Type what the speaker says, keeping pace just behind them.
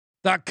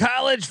The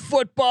college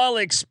football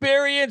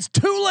experience,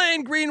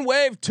 Tulane Green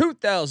Wave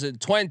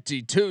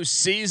 2022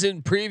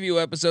 season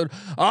preview episode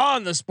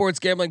on the Sports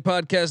Gambling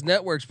Podcast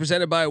Networks,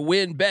 presented by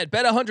WynnBET.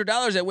 Bet $100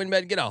 at WynnBET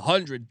and get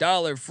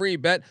 $100 free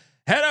bet.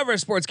 Head over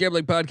to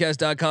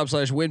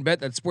sportsgamblingpodcast.com/WynnBET.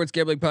 That's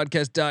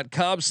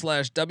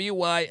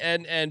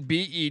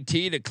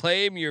sportsgamblingpodcast.com/WYNNBET to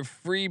claim your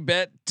free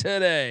bet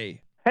today.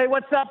 Hey,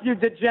 what's up, you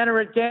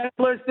degenerate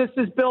gamblers? This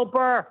is Bill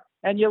Burr,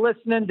 and you're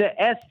listening to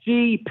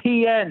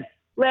SGPN.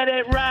 Let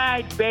it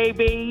ride,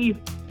 baby.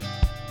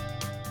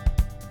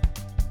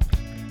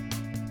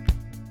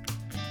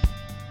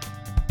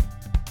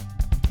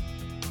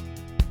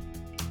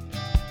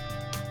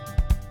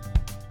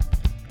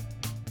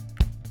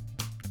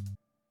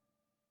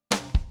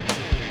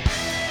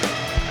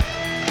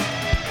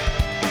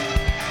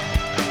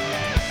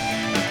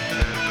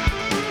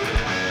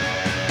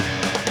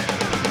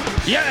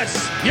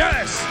 Yes,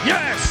 yes,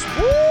 yes.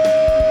 Woo!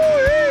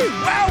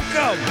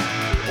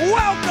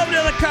 Welcome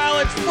to the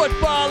college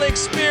football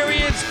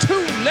experience,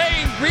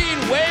 Tulane Green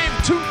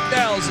Wave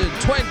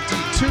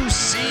 2022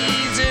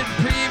 season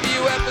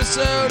preview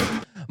episode.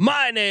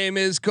 My name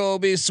is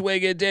Colby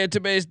Swinging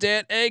Database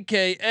Dan,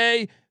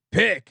 aka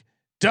Pick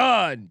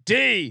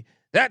Dundee.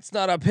 That's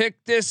not a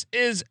pick. This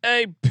is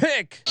a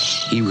pick.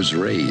 He was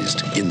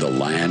raised in the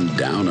land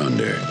down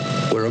under,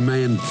 where a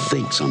man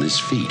thinks on his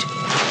feet,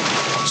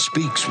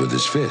 speaks with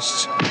his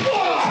fists,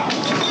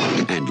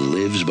 and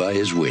lives by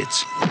his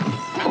wits.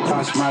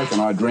 I smoke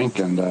and I drink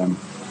and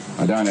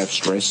I don't have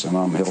stress and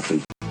I'm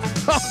healthy.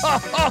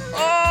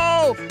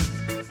 Oh,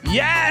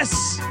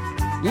 yes.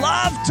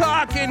 Love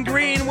talking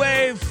Green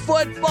Wave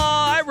football.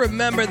 I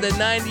remember the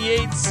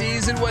 98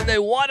 season when they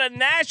won a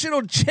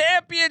national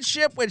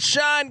championship with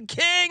Sean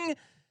King.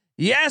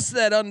 Yes,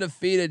 that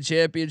undefeated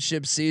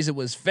championship season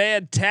was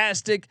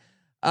fantastic.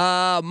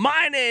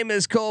 My name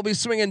is Colby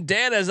Swinging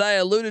Dan, as I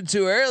alluded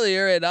to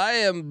earlier, and I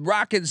am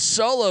rocking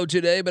solo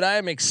today, but I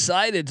am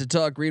excited to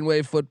talk Green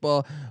Wave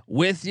football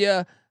with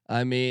you.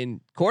 I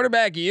mean,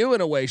 quarterback you in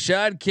a way,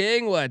 Sean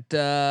King. What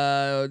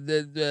was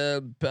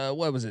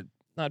it?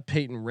 Not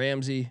Peyton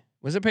Ramsey.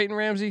 Was it Peyton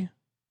Ramsey?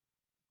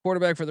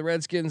 Quarterback for the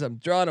Redskins. I'm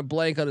drawing a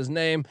blank on his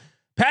name.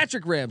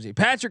 Patrick Ramsey.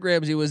 Patrick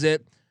Ramsey was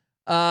it.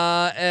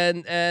 Look,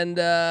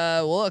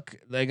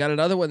 they got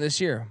another one this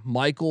year.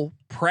 Michael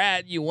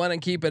Pratt. You want to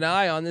keep an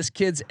eye on this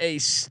kid's a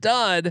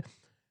stud.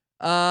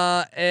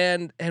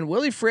 And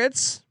Willie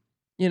Fritz.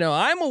 You know,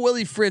 I'm a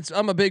Willie Fritz.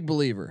 I'm a big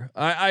believer.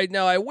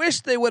 I wish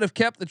they would have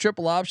kept the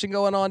triple option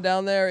going on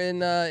down there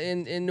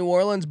in New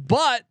Orleans,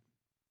 but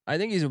I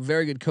think he's a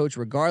very good coach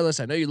regardless.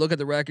 I know you look at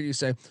the record, you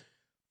say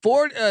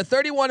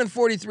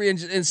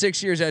 31-43 in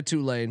 6 years at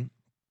Tulane.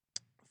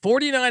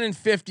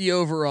 49-50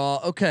 overall.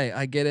 Okay,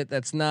 I get it.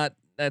 That's not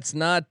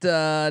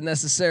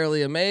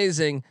necessarily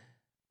amazing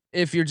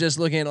if you're just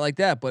looking at it like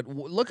that. But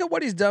look at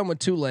what he's done with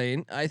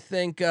Tulane. I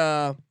think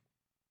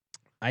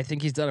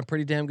he's done a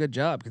pretty damn good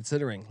job,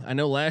 considering. I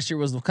know last year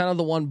was kind of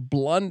the one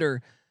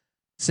blunder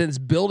since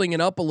building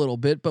it up a little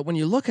bit. But when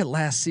you look at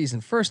last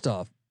season, first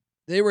off,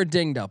 they were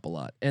dinged up a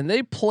lot, and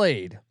they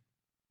played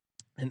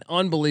an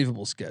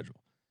unbelievable schedule.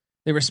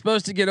 They were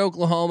supposed to get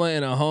Oklahoma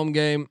in a home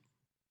game.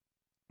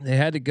 They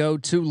had to go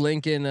to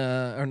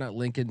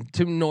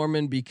to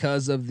Norman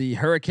because of the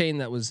hurricane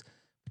that was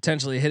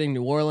potentially hitting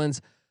New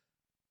Orleans.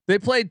 They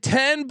played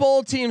 10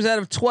 bowl teams out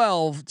of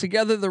 12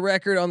 together. The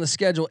record on the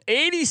schedule,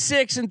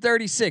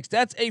 86-36.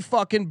 That's a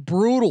fucking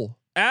brutal,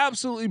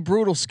 absolutely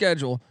brutal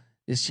schedule.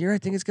 This year, I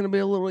think it's going to be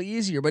a little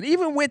easier. But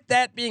even with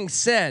that being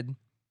said,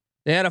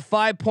 they had a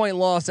 5-point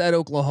loss at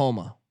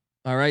Oklahoma.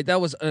 All right. That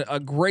was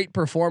a great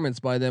performance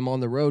by them on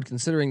the road,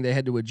 considering they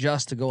had to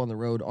adjust to go on the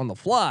road on the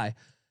fly.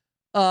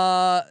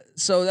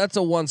 So that's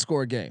a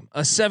 1-score game.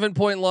 A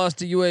 7-point loss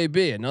to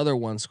UAB, another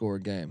 1-score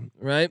game,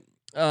 right?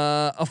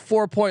 A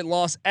 4-point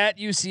loss at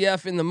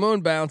UCF in the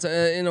moon bounce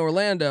in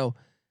Orlando,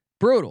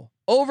 brutal.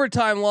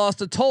 Overtime loss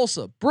to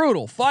Tulsa,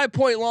 brutal.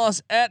 5-point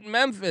loss at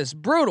Memphis,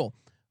 brutal.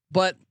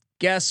 But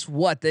guess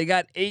what? They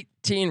got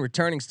 18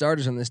 returning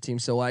starters on this team.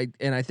 So I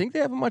think they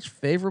have a much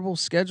favorable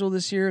schedule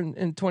this year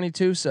in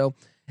 22. So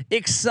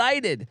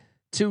excited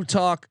to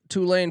talk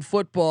Tulane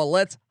football.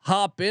 Let's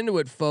hop into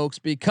it, folks,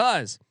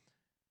 because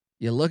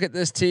you look at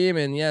this team,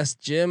 and yes,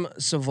 Jim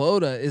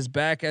Svoboda is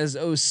back as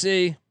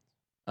OC.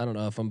 I don't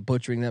know if I'm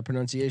butchering that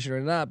pronunciation or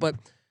not, but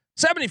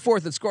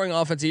 74th in scoring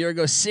offense a year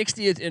ago,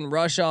 60th in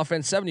rush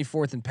offense,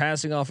 74th in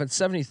passing offense,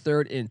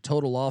 73rd in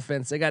total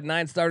offense. They got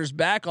 9 starters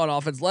back on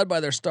offense, led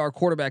by their star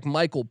quarterback,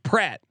 Michael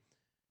Pratt.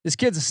 This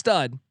kid's a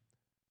stud.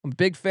 I'm a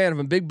big fan of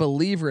him, big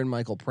believer in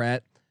Michael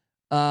Pratt.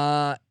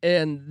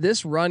 And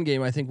this run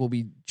game, I think, will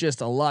be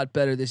just a lot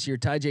better this year.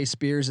 Tyjae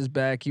Spears is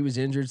back. He was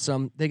injured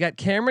some. They got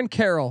Cameron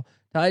Carroll,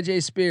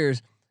 Tyjae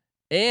Spears,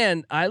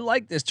 and I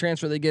like this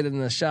transfer they get in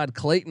the Rashad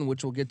Clayton,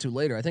 which we'll get to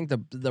later. I think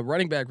the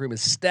running back room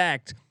is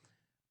stacked.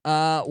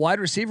 Wide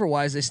receiver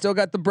wise, they still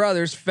got the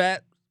brothers,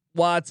 Fat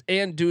Watts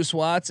and Deuce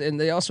Watts, and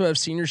they also have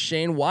senior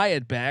Shane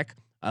Wyatt back.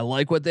 I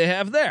like what they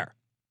have there.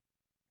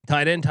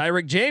 Tight end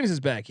Tyrick James is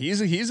back.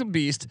 He's a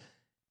beast.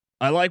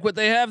 I like what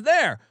they have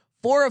there.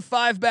 4 of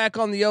 5 back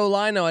on the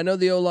O-line. Now I know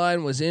the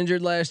O-line was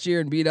injured last year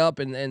and beat up,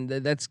 and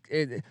that's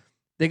it.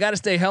 They got to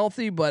stay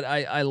healthy, but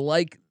I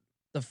like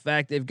the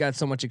fact they've got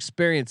so much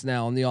experience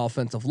now on the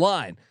offensive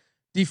line.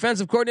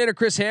 Defensive coordinator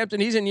Chris Hampton,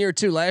 he's in year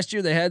 2. Last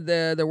year they had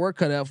their work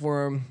cut out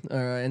for him,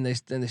 and they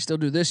still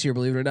do this year,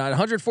 believe it or not.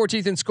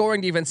 114th in scoring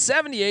defense,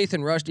 78th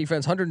in rush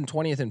defense,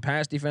 120th in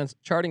pass defense,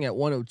 charting at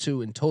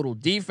 102 in total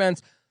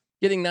defense.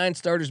 Getting 9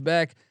 starters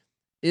back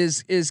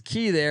is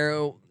key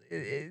there.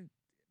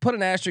 Put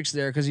an asterisk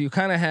there because you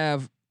kind of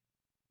have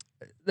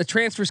the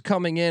transfers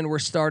coming in were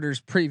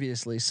starters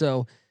previously,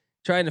 so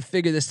trying to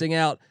figure this thing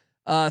out.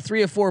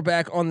 3 of 4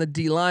 back on the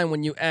D line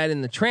when you add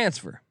in the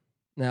transfer.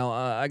 Now,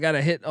 I got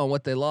to hit on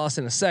what they lost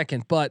in a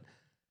second, but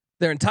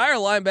their entire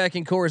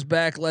linebacking core is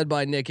back, led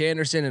by Nick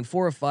Anderson, and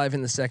 4 of 5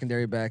 in the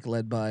secondary back,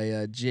 led by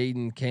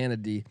Jaden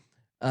Kennedy.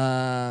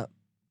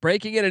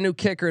 Breaking in a new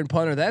kicker and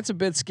punter, that's a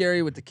bit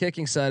scary with the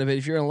kicking side of it.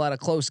 If you're in a lot of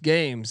close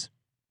games,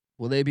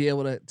 will they be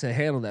able to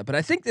handle that? But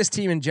I think this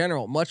team in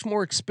general, much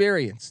more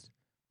experienced.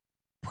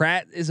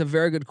 Pratt is a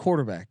very good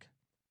quarterback.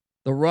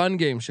 The run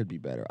game should be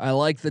better. I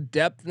like the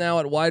depth now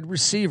at wide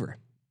receiver.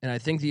 And I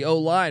think the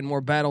O-line,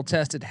 more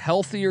battle-tested,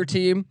 healthier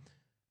team.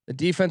 The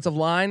defensive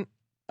line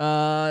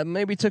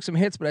maybe took some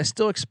hits, but I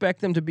still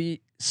expect them to be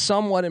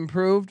somewhat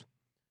improved.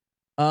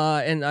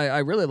 And I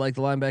really like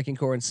the linebacking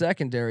core and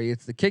secondary.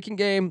 It's the kicking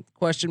game,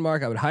 question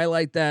mark. I would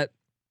highlight that.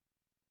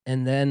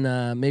 And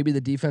then maybe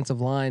the defensive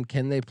line,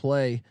 can they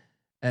play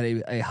at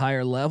a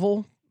higher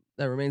level?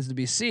 That remains to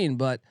be seen.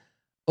 But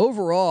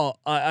overall,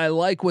 I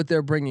like what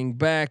they're bringing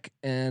back,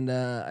 and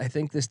I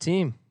think this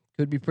team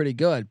could be pretty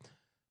good.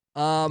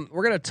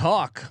 We're gonna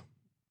talk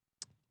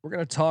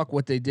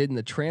what they did in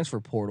the transfer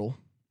portal,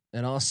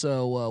 and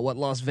also what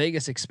Las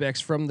Vegas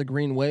expects from the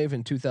Green Wave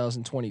in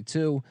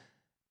 2022,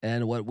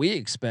 and what we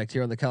expect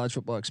here on the College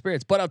Football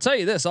Experience. But I'll tell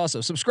you this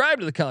also: subscribe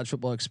to the College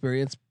Football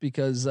Experience,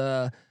 because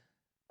not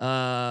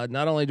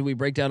only do we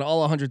break down all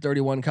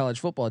 131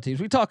 college football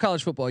teams, we talk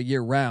college football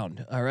year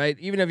round. All right,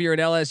 even if you're an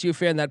LSU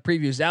fan, that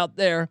preview's out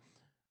there.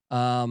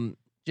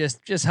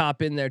 Just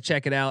hop in there,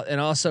 check it out,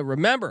 and also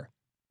remember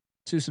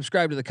to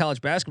subscribe to the College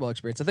Basketball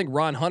Experience. I think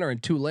Ron Hunter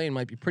and Tulane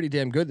might be pretty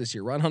damn good this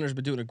year. Ron Hunter's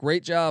been doing a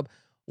great job.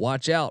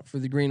 Watch out for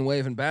the Green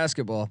Wave in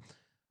basketball.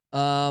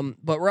 But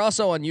we're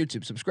also on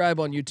YouTube. Subscribe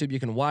on YouTube. You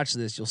can watch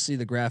this. You'll see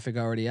the graphic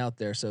already out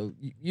there. So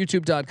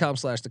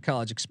youtube.com/the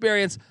college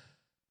experience.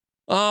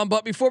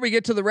 But before we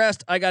get to the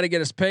rest, I got to get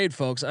us paid,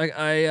 folks.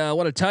 I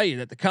want to tell you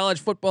that the College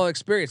Football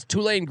Experience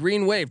Tulane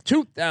Green Wave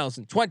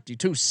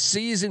 2022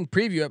 season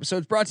preview episode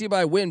is brought to you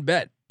by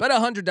WinBet. Bet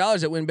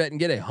 $100 at WinBet and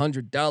get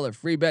 $100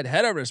 free bet.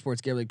 Head over to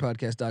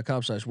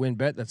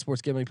sportsgamblingpodcast.com/WinBet. That's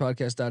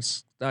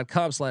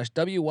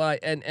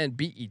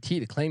sportsgamblingpodcast.com/WYNNBET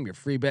to claim your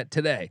free bet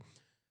today.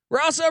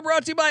 We're also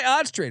brought to you by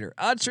OddsTrader.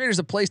 OddsTrader is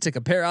a place to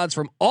compare odds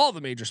from all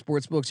the major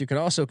sports books. You can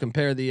also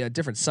compare the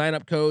different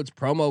sign-up codes,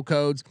 promo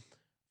codes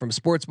from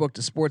sportsbook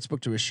to sportsbook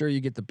to assure you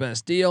get the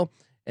best deal.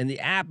 And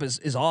the app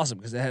is awesome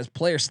because it has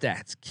player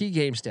stats, key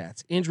game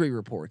stats, injury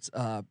reports,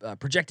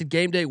 projected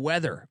game day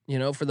weather,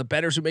 for the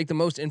bettors who make the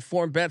most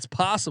informed bets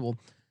possible.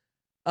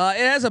 It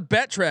has a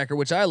bet tracker,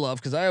 which I love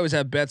because I always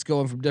have bets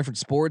going from different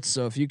sports.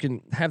 So if you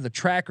can have the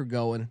tracker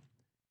going,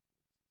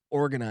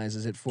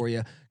 organizes it for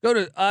you. Go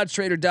to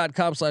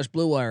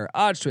oddstrader.com/Blue Wire.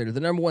 OddsTrader,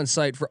 the #1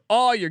 site for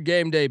all your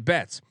game day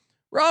bets.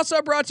 We're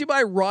also brought to you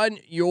by Run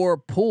Your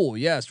Pool.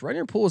 Yes, Run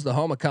Your Pool is the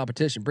home of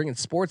competition, bringing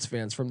sports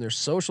fans from their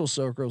social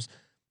circles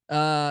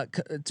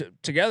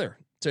together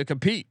to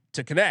compete,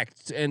 to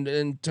connect,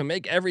 and to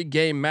make every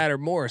game matter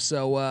more.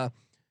 So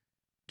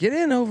get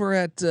in over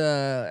at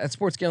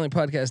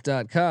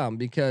sportsgamblingpodcast.com,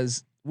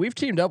 because we've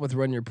teamed up with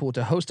Run Your Pool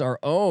to host our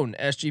own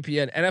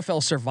SGPN NFL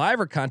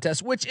Survivor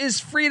contest, which is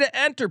free to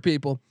enter,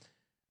 people.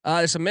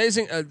 It's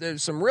amazing.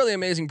 There's some really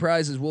amazing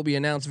prizes will be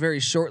announced very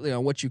shortly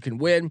on what you can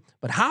win.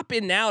 But hop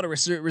in now to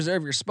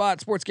reserve your spot.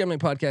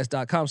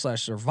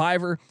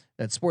 sportsgamblingpodcast.com/survivor.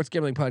 That's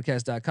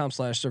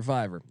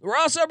sportsgamblingpodcast.com/survivor. We're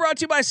also brought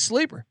to you by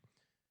Sleeper.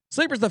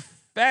 Sleeper is the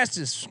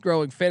fastest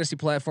growing fantasy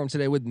platform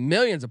today with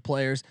millions of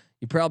players.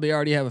 You probably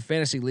already have a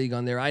fantasy league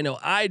on there. I know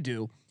I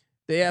do.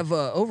 They have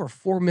over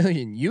 4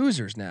 million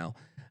users now.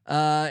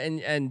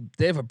 And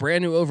they have a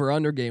brand new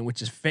over-under game,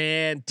 which is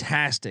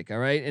fantastic. All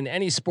right. In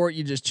any sport,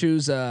 you just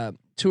choose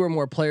 2 or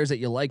more players that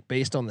you like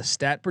based on the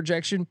stat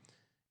projection.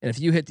 And if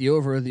you hit the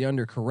over or the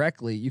under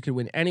correctly, you can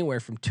win anywhere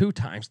from 2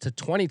 times to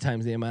 20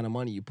 times the amount of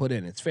money you put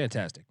in. It's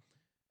fantastic.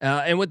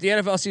 And with the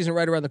NFL season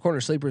right around the corner,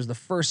 Sleeper is the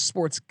first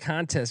sports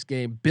contest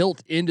game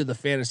built into the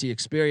fantasy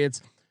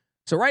experience.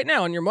 So right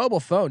now on your mobile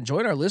phone,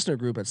 join our listener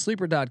group at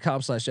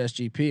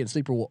sleeper.com/SGP, and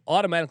Sleeper will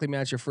automatically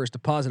match your first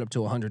deposit up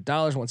to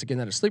 $100. Once again,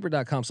 that is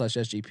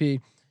sleeper.com/SGP,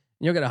 and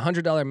you'll get a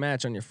 $100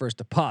 match on your first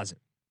deposit.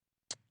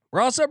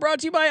 We're also brought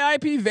to you by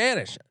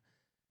IPVanish.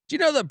 Do you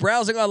know that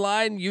browsing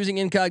online using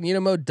incognito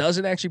mode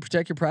doesn't actually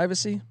protect your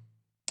privacy?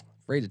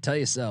 Afraid to tell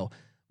you so.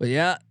 But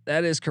yeah,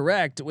 that is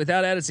correct.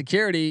 Without added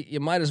security, you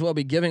might as well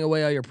be giving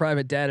away all your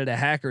private data to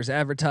hackers,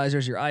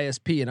 advertisers, your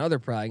ISP, and other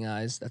prying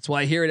eyes. That's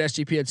why here at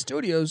SGPN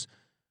Studios,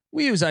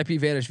 we use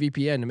IPVanish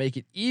VPN to make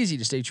it easy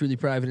to stay truly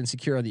private and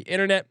secure on the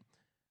internet.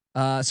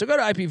 So go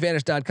to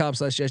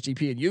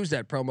ipvanish.com/SGP and use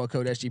that promo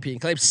code SGP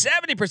and claim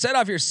 70%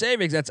 off your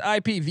savings. That's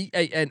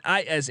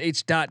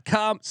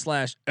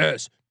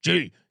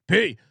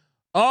ipvanish.com/SGP.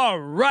 All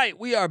right,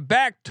 we are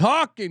back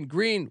talking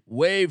Green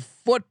Wave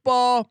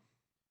football.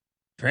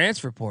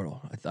 Transfer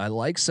portal. I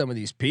like some of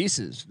these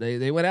pieces.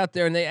 They went out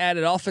there and they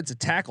added offensive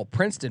tackle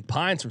Princeton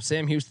Pines from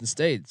Sam Houston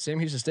State. Sam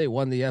Houston State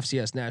won the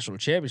FCS National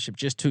Championship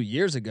just 2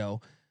 years ago.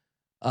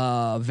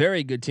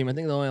 Very good team. I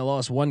think they only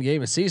lost one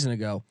game a season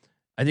ago.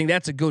 I think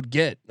that's a good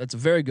get. That's a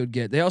very good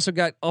get. They also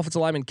got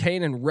offensive lineman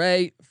Kanan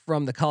Ray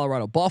from the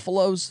Colorado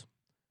Buffaloes,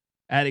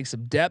 adding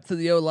some depth to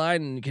the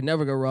O-line, and you can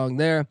never go wrong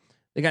there.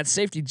 They got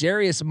safety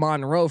Jarius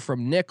Monroe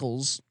from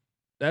Nichols.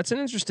 That's an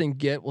interesting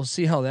get. We'll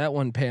see how that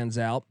one pans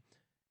out.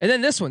 And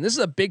then this one. This is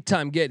a big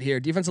time get here.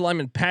 Defensive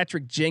lineman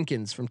Patrick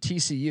Jenkins from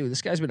TCU.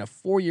 This guy's been a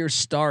 4-year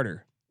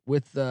starter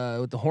with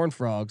the Horned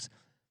Frogs.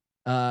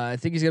 I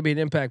think he's going to be an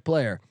impact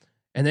player,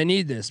 and they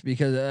need this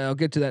because I'll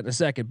get to that in a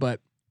second.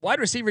 But wide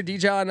receiver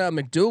Dijon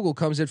McDougal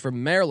comes in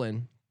from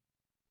Maryland.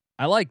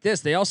 I like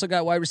this. They also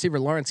got wide receiver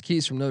Lawrence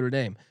Keys from Notre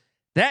Dame.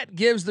 That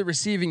gives the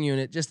receiving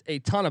unit just a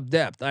ton of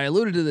depth. I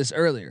alluded to this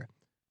earlier.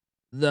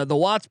 The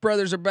Watts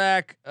brothers are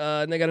back,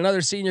 and they got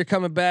another senior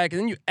coming back. And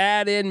then you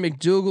add in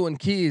McDougal and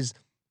Keys.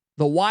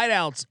 The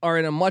wideouts are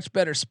in a much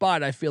better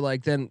spot, I feel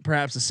like, than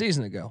perhaps a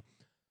season ago.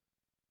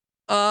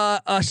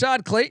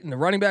 Ashad Clayton, the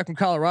running back from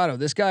Colorado.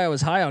 This guy I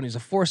was high on. He's a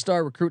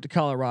 4-star recruit to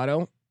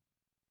Colorado.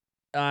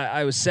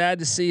 I was sad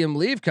to see him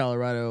leave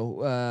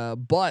Colorado,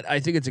 but I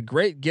think it's a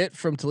great get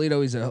from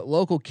Toledo. He's a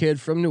local kid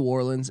from New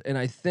Orleans, and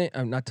I think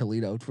I'm not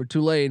Toledo for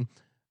Tulane.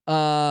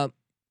 And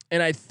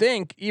I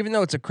think even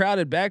though it's a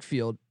crowded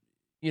backfield,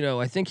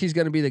 I think he's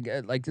going to be the guy.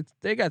 Like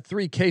they got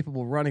 3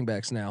 capable running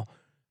backs now.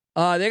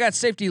 They got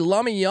safety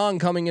Lummy Young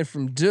coming in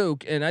from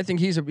Duke, and I think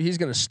he's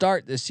going to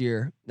start this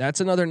year.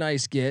 That's another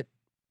nice get,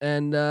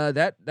 and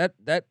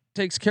that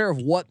takes care of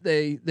what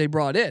they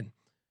brought in.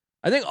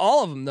 I think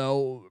all of them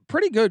though,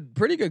 pretty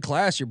good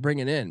class you're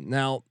bringing in.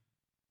 Now,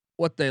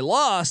 what they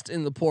lost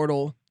in the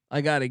portal, I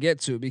got to get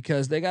to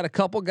because they got a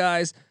couple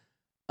guys.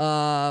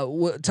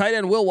 Tight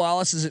end Will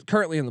Wallace is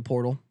currently in the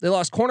portal. They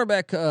lost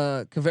cornerback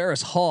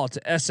Kavaris Hall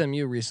to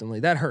SMU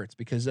recently. That hurts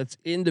because that's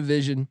in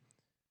division,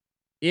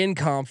 in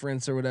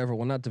conference or whatever.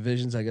 Well, not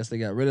divisions. I guess they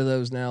got rid of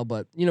those now,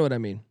 but you know what I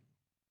mean.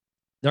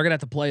 They're gonna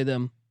have to play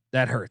them.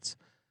 That hurts.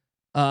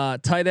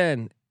 Tight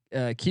end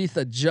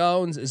Keitha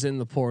Jones is in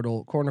the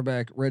portal.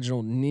 Cornerback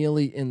Reginald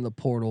Neely in the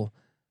portal.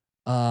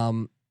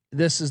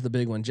 This is the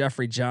big one.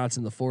 Jeffrey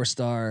Johnson, the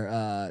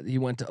 4-star. He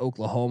went to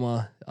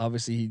Oklahoma.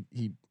 Obviously,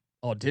 he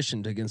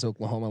auditioned against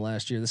Oklahoma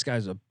last year. This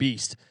guy's a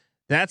beast.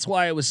 That's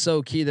why it was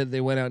so key that they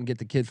went out and get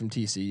the kid from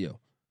TCU.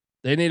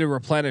 They need to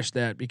replenish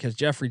that because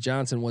Jeffrey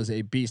Johnson was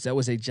a beast. That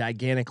was a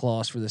gigantic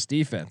loss for this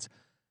defense.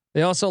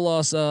 They also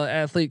lost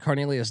athlete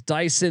Cornelius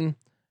Dyson.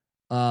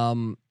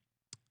 Also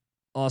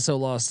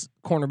lost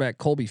cornerback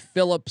Colby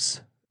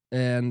Phillips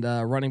and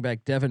running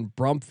back Devin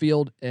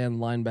Brumfield and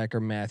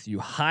linebacker Matthew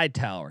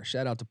Hightower.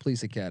 Shout out to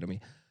Police Academy.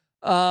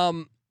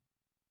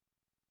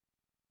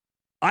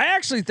 I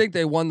actually think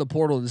they won the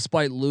portal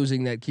despite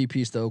losing that key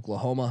piece to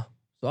Oklahoma.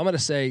 So I'm going to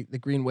say the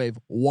Green Wave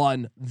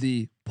won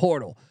the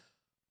portal.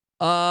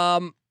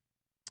 As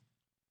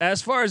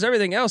far as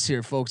everything else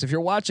here, folks, if you're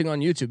watching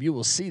on YouTube, you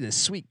will see this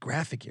sweet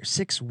graphic here.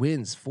 6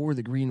 wins for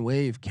the Green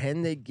Wave.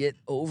 Can they get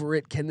over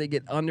it? Can they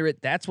get under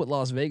it? That's what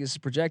Las Vegas is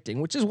projecting,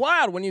 which is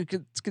wild when you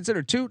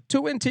consider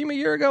two-win team a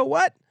year ago.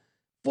 What?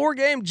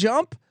 4-game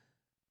jump?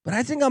 But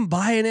I think I'm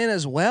buying in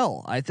as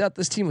well. I thought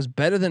this team was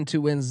better than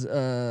 2 wins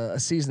a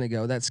season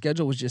ago. That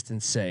schedule was just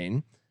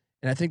insane.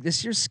 And I think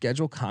this year's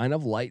schedule kind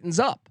of lightens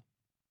up.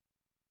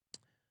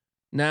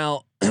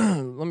 Now,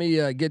 let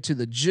me get to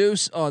the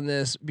juice on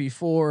this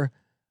before.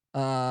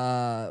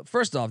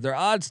 First off, their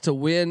odds to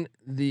win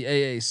the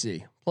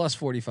AAC plus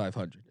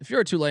 4,500. If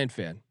you're a Tulane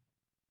fan,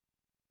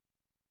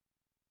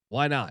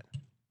 why not?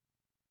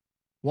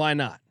 Why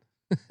not?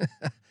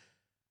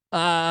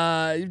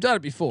 You've done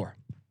it before.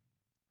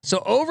 So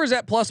overs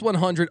at plus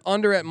 100,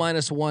 under at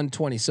minus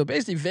 120. So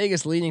basically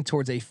Vegas leaning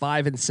towards a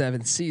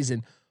 5-7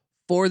 season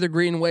for the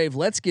Green Wave.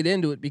 Let's get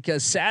into it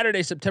because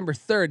Saturday, September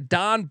 3rd,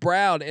 Don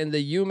Brown and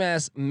the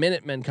UMass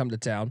Minutemen come to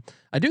town.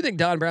 I do think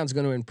Don Brown's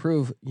going to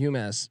improve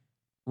UMass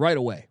right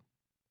away. I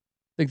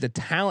think the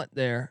talent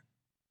there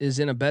is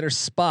in a better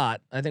spot.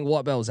 I think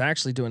Walt Bell is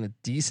actually doing a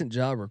decent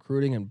job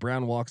recruiting, and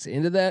Brown walks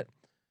into that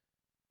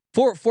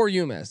for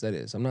UMass. That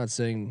is, I'm not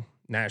saying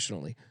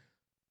nationally.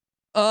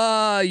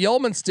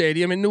 Yulman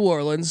Stadium in New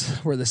Orleans,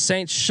 where the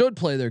Saints should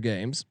play their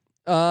games.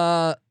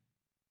 I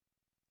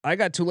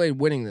got Tulane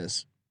winning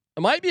this.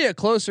 It might be a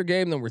closer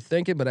game than we're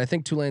thinking, but I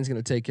think Tulane's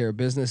going to take care of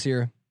business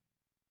here.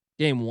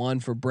 Game 1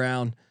 for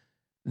Brown.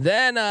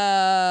 Then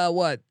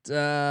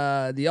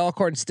the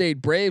Alcorn State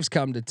Braves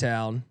come to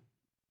town.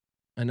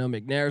 I know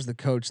McNair's the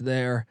coach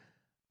there.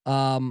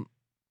 I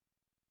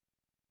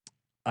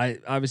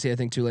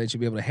think Tulane should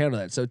be able to handle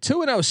that. So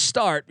 2-0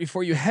 start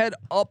before you head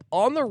up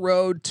on the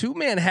road to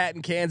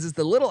Manhattan, Kansas,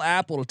 the Little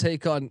Apple, to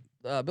take on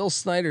Bill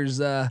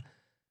Snyder's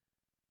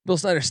Bill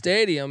Snyder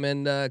Stadium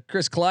and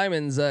Chris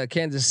Kleiman's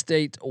Kansas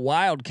State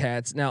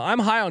Wildcats. Now, I'm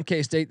high on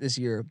K-State this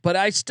year, but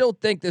I still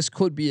think this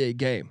could be a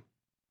game.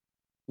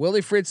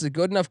 Willie Fritz is a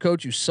good enough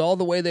coach. You saw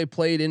the way they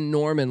played in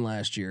Norman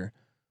last year.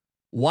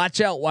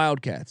 Watch out,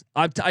 Wildcats.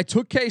 I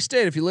took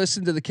K-State if you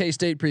listen to the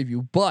K-State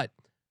preview, but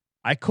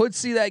I could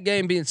see that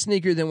game being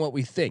sneakier than what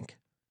we think.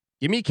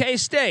 Give me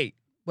K-State,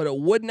 but it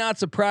would not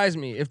surprise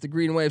me if the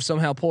Green Wave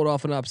somehow pulled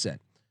off an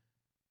upset.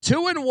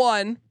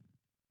 2-1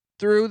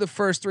 through the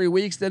first 3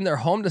 weeks. Then they're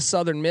home to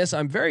Southern Miss.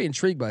 I'm very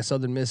intrigued by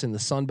Southern Miss in the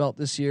Sun Belt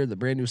this year, the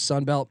brand new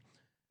Sun Belt.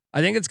 I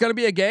think it's going to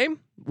be a game.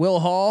 Will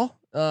Hall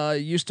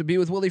used to be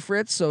with Willie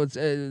Fritz, so it's a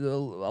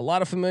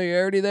lot of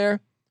familiarity there.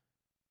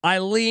 I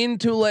lean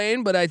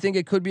Tulane, but I think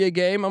it could be a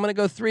game. I'm going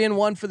to go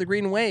 3-1 for the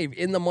Green Wave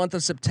in the month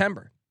of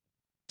September.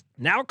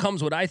 Now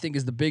comes what I think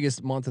is the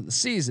biggest month of the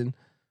season.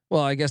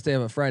 Well, I guess they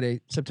have a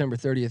Friday, September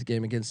 30th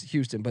game against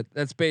Houston, but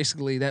that's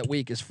basically that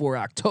week is for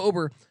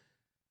October.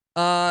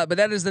 But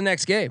that is the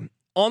next game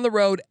on the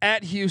road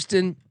at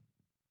Houston.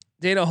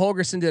 Dana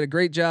Holgerson did a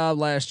great job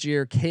last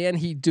year. Can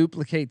he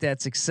duplicate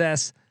that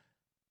success?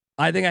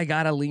 I think I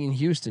got to lean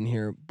Houston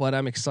here, but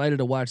I'm excited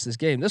to watch this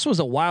game. This was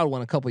a wild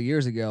one a couple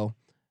years ago.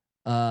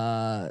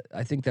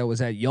 I think that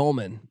was at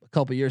Yeoman a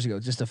couple years ago.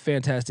 Just a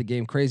fantastic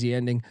game, crazy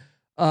ending.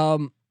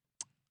 I'm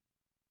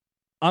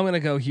going to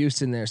go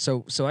Houston there.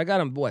 So I got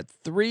them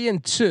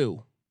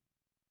 3-2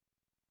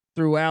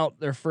 throughout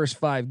their first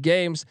 5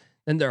 games.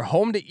 Then they're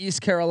home to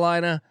East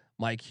Carolina.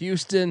 Mike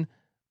Houston,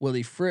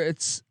 Willie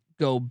Fritz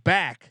go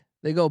back.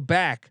 They go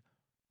back.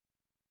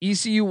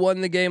 ECU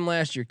won the game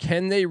last year.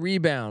 Can they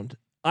rebound?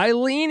 I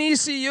lean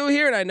ECU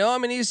here, and I know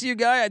I'm an ECU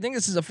guy. I think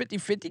this is a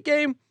 50-50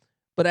 game,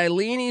 but I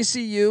lean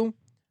ECU.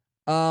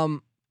 I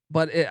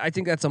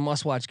think that's a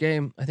must-watch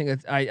game.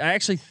 I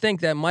actually think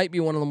that might be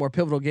one of the more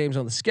pivotal games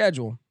on the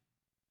schedule.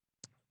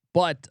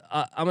 But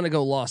I'm going to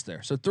go lost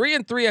there. So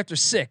 3-3 after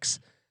 6.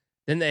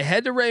 Then they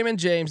head to Raymond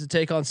James to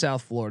take on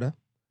South Florida.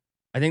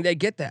 I think they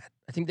get that.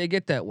 I think they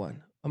get that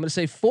one. I'm going to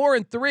say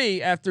 4-3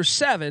 after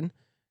 7.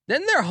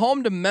 Then they're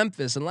home to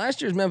Memphis, and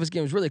last year's Memphis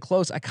game was really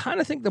close. I kind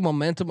of think the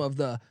momentum of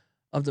the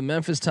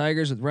Memphis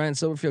Tigers with Ryan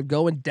Silverfield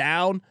going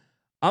down.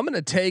 I'm going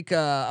to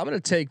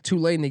take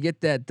Tulane to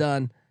get that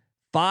done.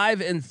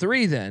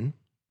 5-3 then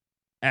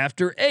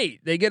after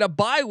 8. They get a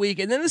bye week,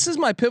 and then this is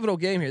my pivotal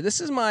game here. This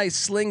is my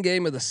Sling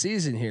game of the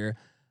season here.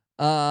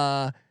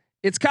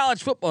 It's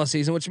college football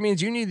season, which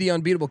means you need the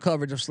unbeatable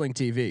coverage of Sling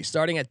TV.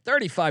 Starting at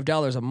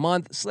 $35 a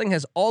month, Sling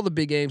has all the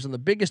big games on the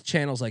biggest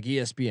channels like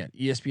ESPN,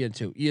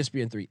 ESPN2,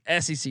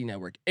 ESPN3, SEC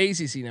Network,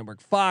 ACC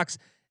Network, Fox,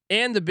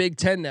 and the Big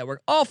Ten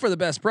Network, all for the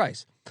best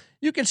price.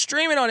 You can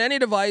stream it on any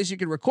device. You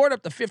can record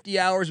up to 50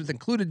 hours with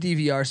included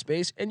DVR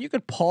space, and you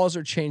can pause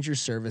or change your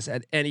service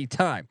at any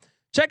time.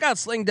 Check out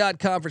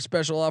sling.com for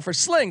special offers.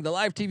 Sling, the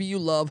live TV you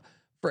love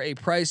for a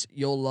price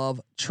you'll love.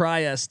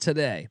 Try us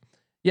today.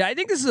 Yeah, I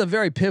think this is a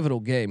very pivotal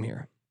game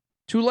here.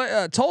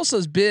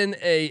 Tulsa's been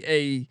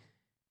a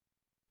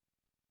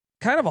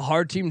kind of a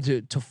hard team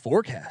to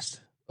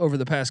forecast over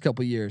the past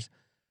couple years.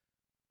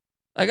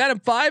 I got him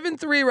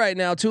 5-3 right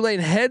now. Tulane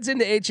heads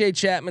into H.A.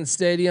 Chapman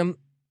Stadium.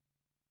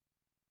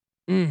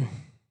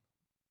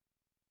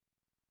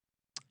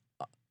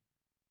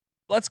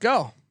 Let's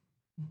go.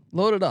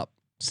 Load it up.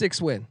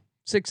 6-win.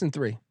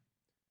 6-3.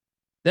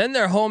 Then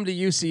they're home to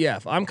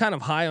UCF. I'm kind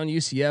of high on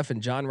UCF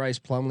and John Rice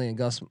Plumlee and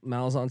Gus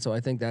Malzahn, so I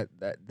think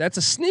that's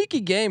a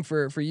sneaky game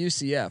for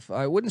UCF.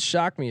 I wouldn't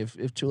shock me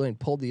if Tulane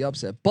pulled the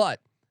upset,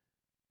 but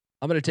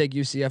I'm going to take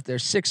UCF there.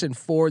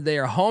 6-4. They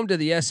are home to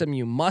the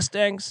SMU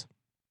Mustangs.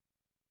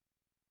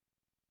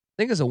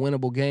 I think it's a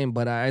winnable game,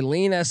 but I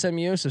lean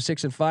SMU, so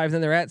 6-5.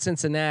 Then they're at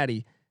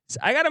Cincinnati.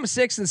 I got them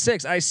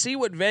 6-6. I see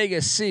what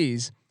Vegas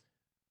sees.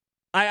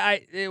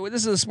 This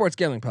is a sports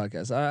gambling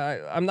podcast.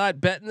 I'm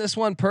not betting this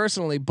one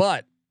personally,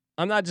 but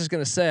I'm not just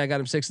going to say I got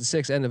him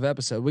 6-6 end of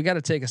episode. We got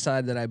to take a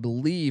side that I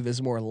believe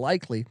is more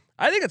likely.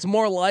 I think it's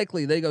more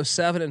likely they go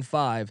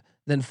 7-5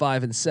 than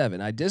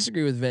 5-7. I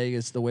disagree with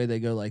Vegas the way they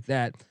go like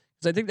that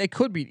because I think they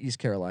could beat East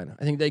Carolina.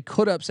 I think they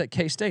could upset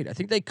K-State. I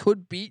think they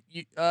could beat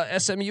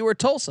SMU or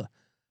Tulsa.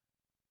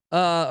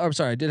 I'm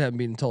sorry, I did have them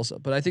beating Tulsa,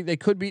 but I think they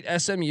could beat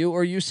SMU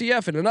or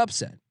UCF in an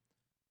upset.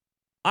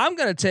 I'm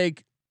going to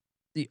take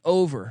the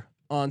over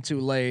on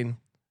Tulane.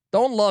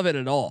 Don't love it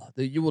at all.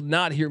 You will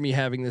not hear me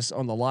having this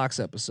on the Locks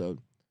episode,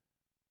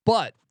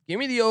 but give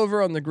me the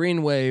over on the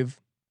Green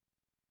Wave,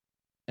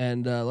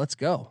 and let's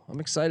go. I'm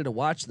excited to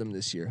watch them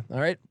this year. All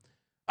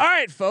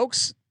right,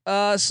 folks.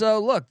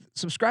 So look,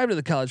 subscribe to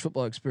the College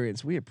Football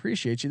Experience. We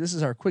appreciate you. This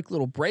is our quick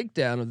little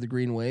breakdown of the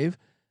Green Wave.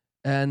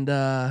 And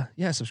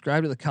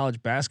subscribe to the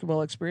College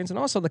Basketball Experience and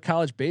also the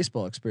College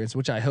Baseball Experience,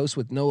 which I host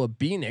with Noah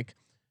Beanick.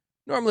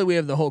 Normally we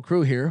have the whole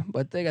crew here,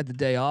 but they got the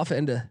day off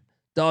and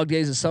dog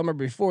days of summer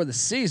before the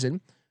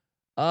season.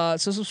 So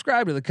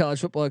subscribe to the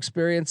College Football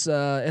Experience.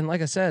 And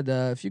like I said,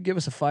 if you give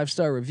us a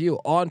 5-star review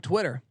on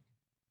Twitter,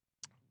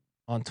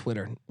 what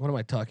am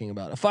I talking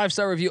about? A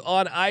 5-star review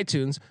on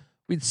iTunes,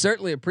 we'd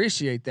certainly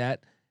appreciate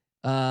that.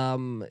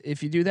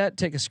 If you do that,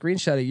 take a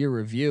screenshot of your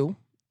review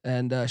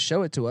and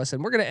show it to us.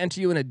 And we're going to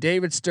enter you in a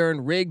David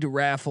Stern rigged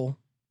raffle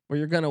where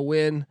you're going to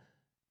win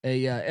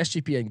a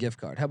SGPN gift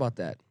card. How about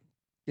that?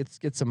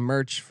 Get some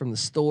merch from the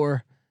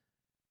store.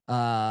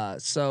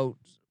 So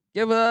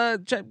give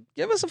us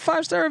a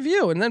 5-star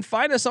review, and then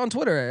find us on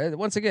Twitter.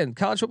 Once again,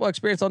 College Football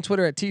Experience on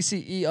Twitter at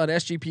TCE on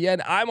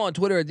SGPN. I'm on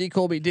Twitter at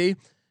DColbyD.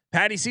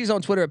 Patty C's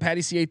on Twitter at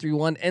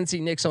PattyC831.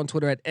 NC Nick's on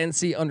Twitter at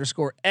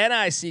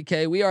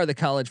NC_NICK. We are the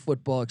College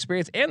Football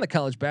Experience and the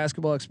College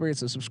Basketball Experience.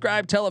 So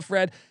subscribe, tell a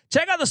friend.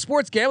 Check out the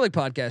Sports Gambling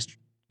Podcast,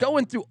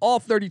 going through all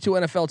 32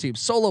 NFL teams.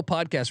 Solo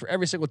podcast for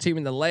every single team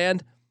in the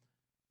land.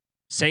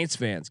 Saints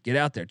fans, get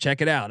out there,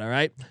 check it out. All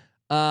right.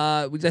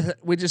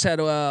 We just had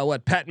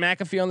Pat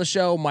McAfee on the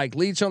show, Mike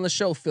Leach on the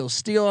show, Phil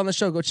Steele on the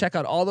show. Go check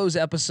out all those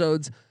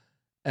episodes,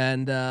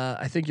 and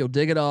I think you'll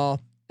dig it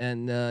all.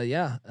 And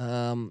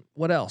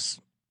what else?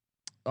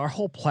 Our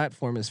whole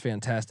platform is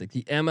fantastic.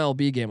 The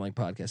MLB Gambling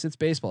Podcast. It's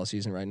baseball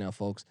season right now,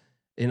 folks.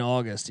 In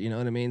August, you know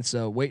what I mean.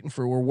 So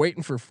we're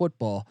waiting for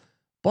football,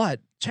 but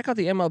check out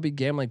the MLB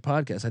Gambling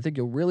Podcast. I think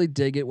you'll really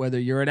dig it. Whether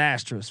you're an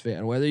Astros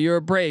fan, whether you're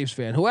a Braves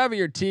fan, whoever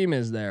your team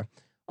is there.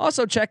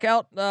 Also check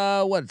out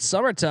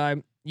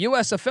summertime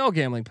USFL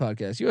Gambling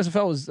Podcast.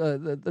 USFL was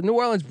the New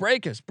Orleans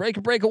Breakers. Breaker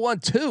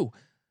 1-2.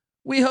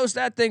 We host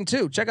that thing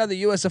too. Check out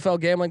the USFL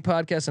Gambling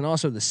Podcast and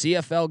also the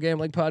CFL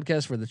Gambling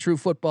Podcast for the true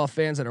football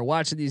fans that are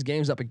watching these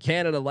games up in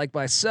Canada, like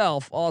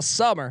myself, all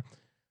summer.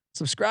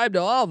 Subscribe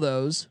to all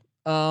those.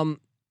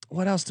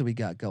 What else do we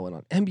got going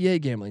on?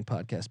 NBA Gambling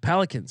Podcast.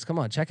 Pelicans. Come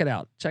on, check it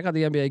out. Check out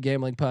the NBA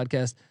Gambling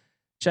Podcast.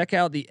 Check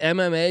out the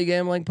MMA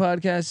Gambling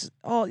Podcast.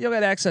 You'll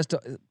get access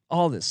to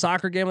all this.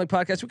 Soccer Gambling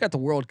Podcast. We got the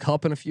World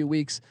Cup in a few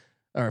weeks,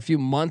 or a few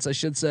months, I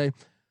should say.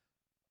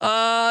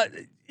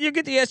 You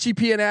get the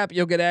SGPN app.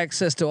 You'll get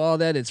access to all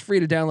that. It's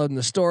free to download in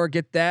the store.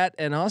 Get that.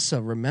 And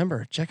also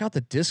remember, check out the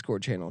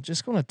Discord channel.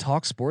 Just going to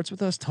talk sports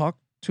with us, talk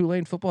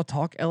Tulane football,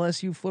 talk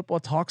LSU football,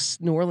 talk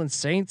New Orleans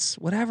Saints,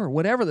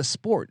 whatever the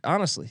sport.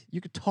 Honestly, you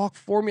could talk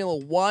Formula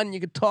One. You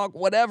could talk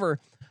whatever.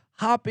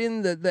 Hop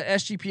in the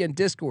SGPN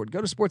Discord.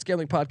 Go to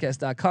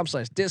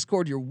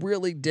sportsgamblingpodcast.com/Discord. You'll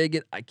really dig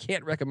it. I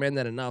can't recommend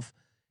that enough.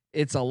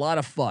 It's a lot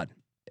of fun.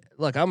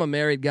 Look, I'm a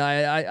married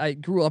guy. I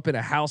grew up in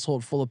a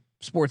household full of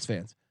sports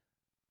fans.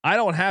 I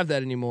don't have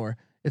that anymore.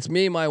 It's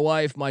me, my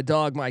wife, my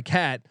dog, my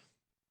cat.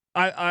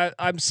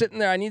 I'm sitting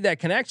there. I need that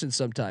connection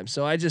sometimes.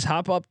 So I just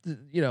hop up.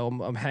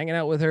 I'm hanging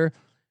out with her.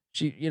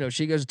 She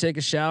goes to take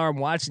a shower. I'm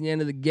watching the end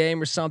of the game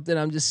or something.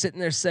 I'm just sitting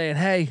there saying,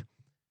 "Hey,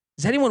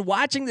 is anyone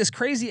watching this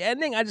crazy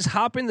ending?" I just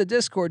hop in the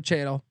Discord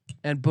channel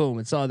and boom,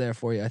 it's all there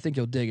for you. I think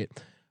you'll dig it.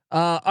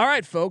 All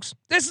right, folks.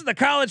 This is the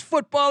College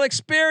Football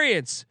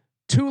Experience,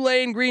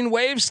 Tulane Green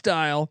Wave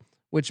style,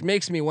 which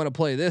makes me want to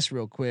play this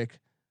real quick.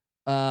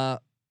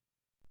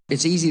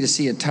 It's easy to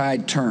see a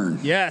tide turn.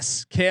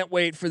 Yes, can't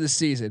wait for the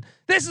season.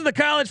 This is the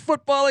College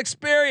Football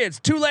Experience,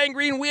 Tulane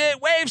Green Wave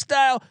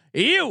style.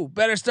 You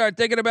better start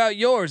thinking about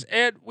yours,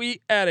 and we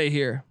out of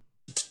here.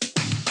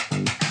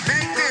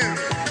 Thank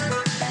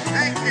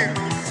you.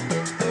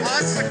 Well,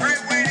 this is a great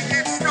way to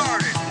get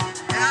started,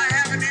 and I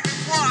haven't even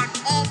won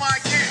all my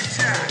games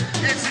yet.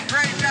 It's a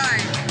great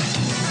night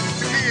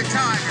to be a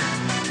Tiger.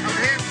 I'm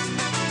here.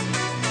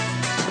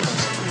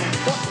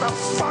 What the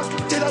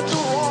fuck did I do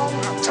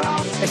wrong,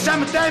 Tom?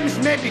 Sometimes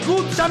it may be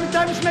good,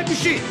 sometimes it may be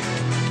shit.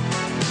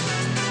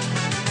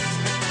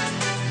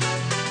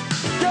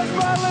 Get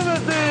my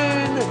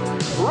limousine,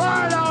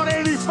 ride on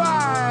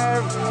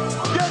 85,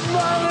 get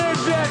my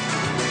Learjet,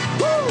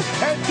 woo,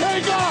 and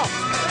take off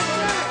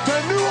to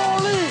New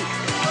Orleans.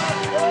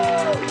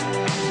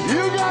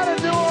 You got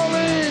it, New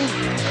Orleans.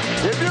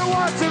 If you're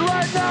watching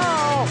right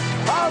now,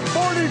 I'm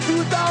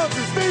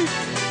 42,000 feet,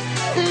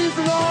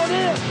 easing on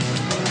in.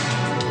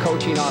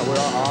 Coaching,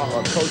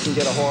 our coaching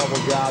did a horrible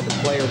job. The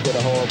players did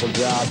a horrible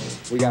job.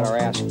 We got our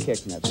ass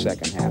kicked in that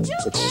second half.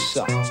 It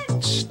sucked.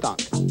 It stunk.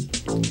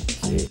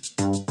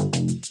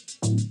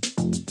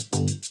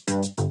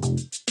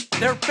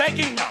 They're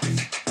begging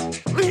us.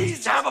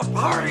 Please have a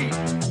party.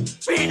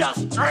 Feed us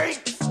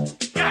drink.